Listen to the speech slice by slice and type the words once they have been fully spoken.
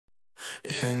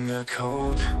In the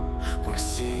code, where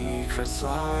secrets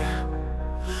lie,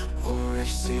 Oryx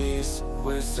Sees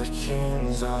with the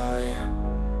king's eye.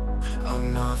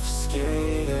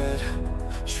 Unobfuscated,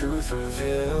 truth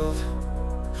revealed,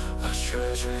 a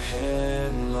treasure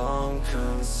hidden, long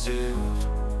concealed.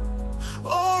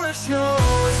 Oryx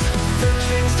knows the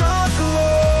king's not the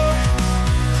Lord.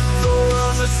 The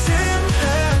world's a sin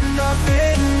and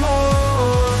nothing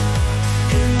more.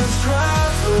 In the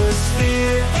traveler's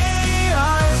sphere,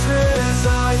 AIs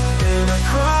reside in a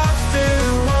crafted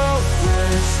world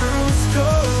where truths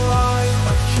collide.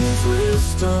 A king's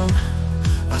wisdom,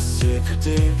 a secret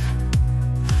deep,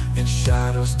 in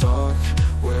shadows dark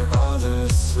where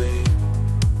others sleep.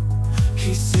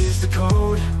 He sees the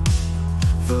code,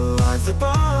 the lines that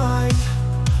bind,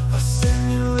 a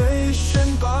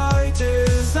simulation by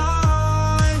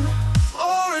design.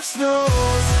 Oryx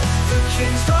knows the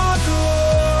king's not the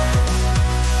Lord.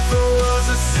 The world's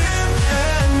a sin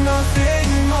and nothing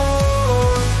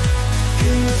more.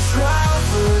 In the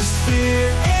traveler's sphere,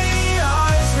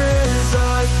 AIs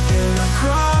reside in a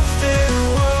crafted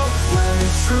world where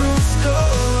truths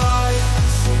collide.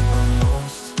 Sleep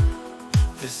almost,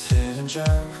 this hidden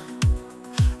gem,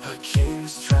 a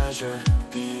king's treasure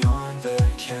beyond their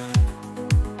ken.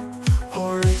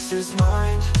 Oryx's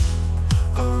mind,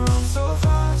 a realm so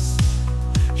vast,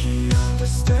 he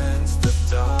understands the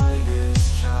die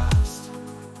is cast.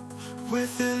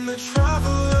 Within the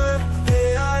traveler,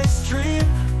 AI's dream,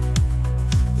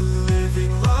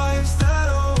 living lives that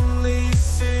only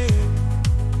seem.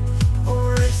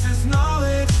 Oryx's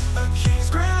knowledge, a king's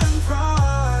grand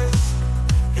prize,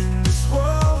 in this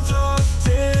world of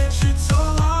digital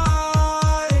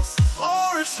lies.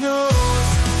 Oryx knows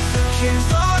the king's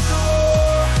not the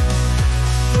Lord.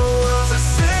 The world's a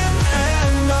sin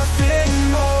and nothing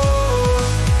more.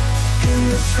 In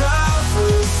the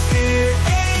traveler's sphere,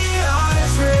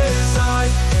 AIs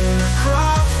reside in a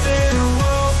crafted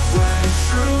world where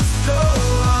truth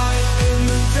collide. In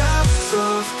the depths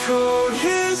of code,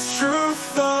 his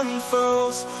truth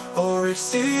unfurls. Oryx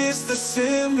sees the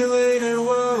simulated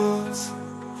worlds.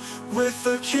 With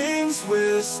the king's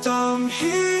wisdom,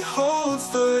 he holds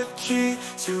the key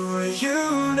to a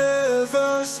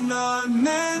universe not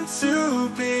meant to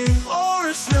be.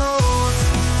 Oryx knows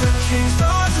the king's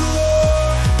not the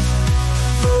Lord.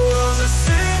 The world's a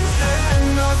sin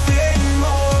and nothing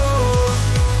more.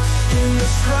 In the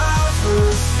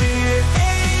traveler's sphere,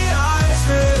 AIs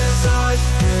reside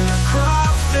in a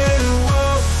crafted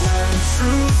world where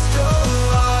truths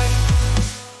collide.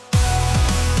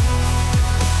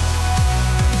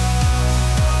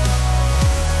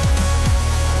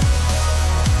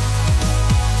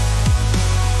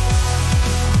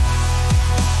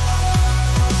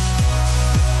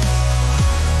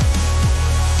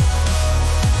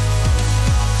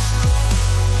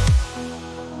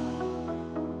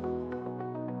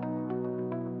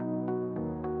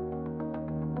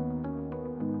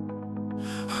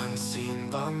 Unseen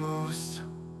by most,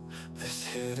 this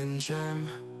hidden gem,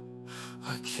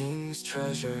 a king's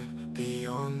treasure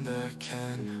beyond their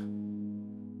ken.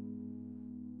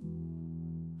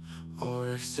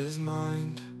 Oryx's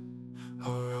mind,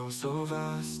 a realm so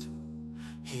vast,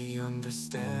 he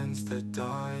understands the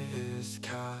die is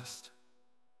cast.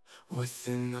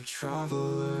 Within the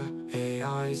traveler,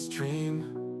 AI's dream,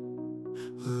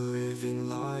 living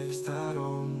lives that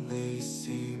only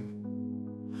seem.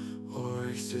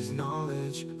 Oryx's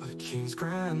knowledge, a king's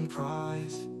grand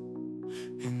prize,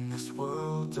 in this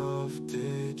world of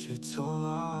digital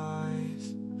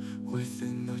lies.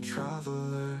 Within the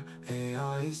traveler,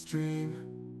 AI's dream,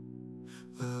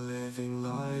 living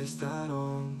lives that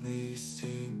only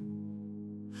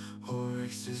seem.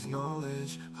 Oryx's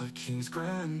knowledge, a king's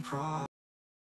grand prize.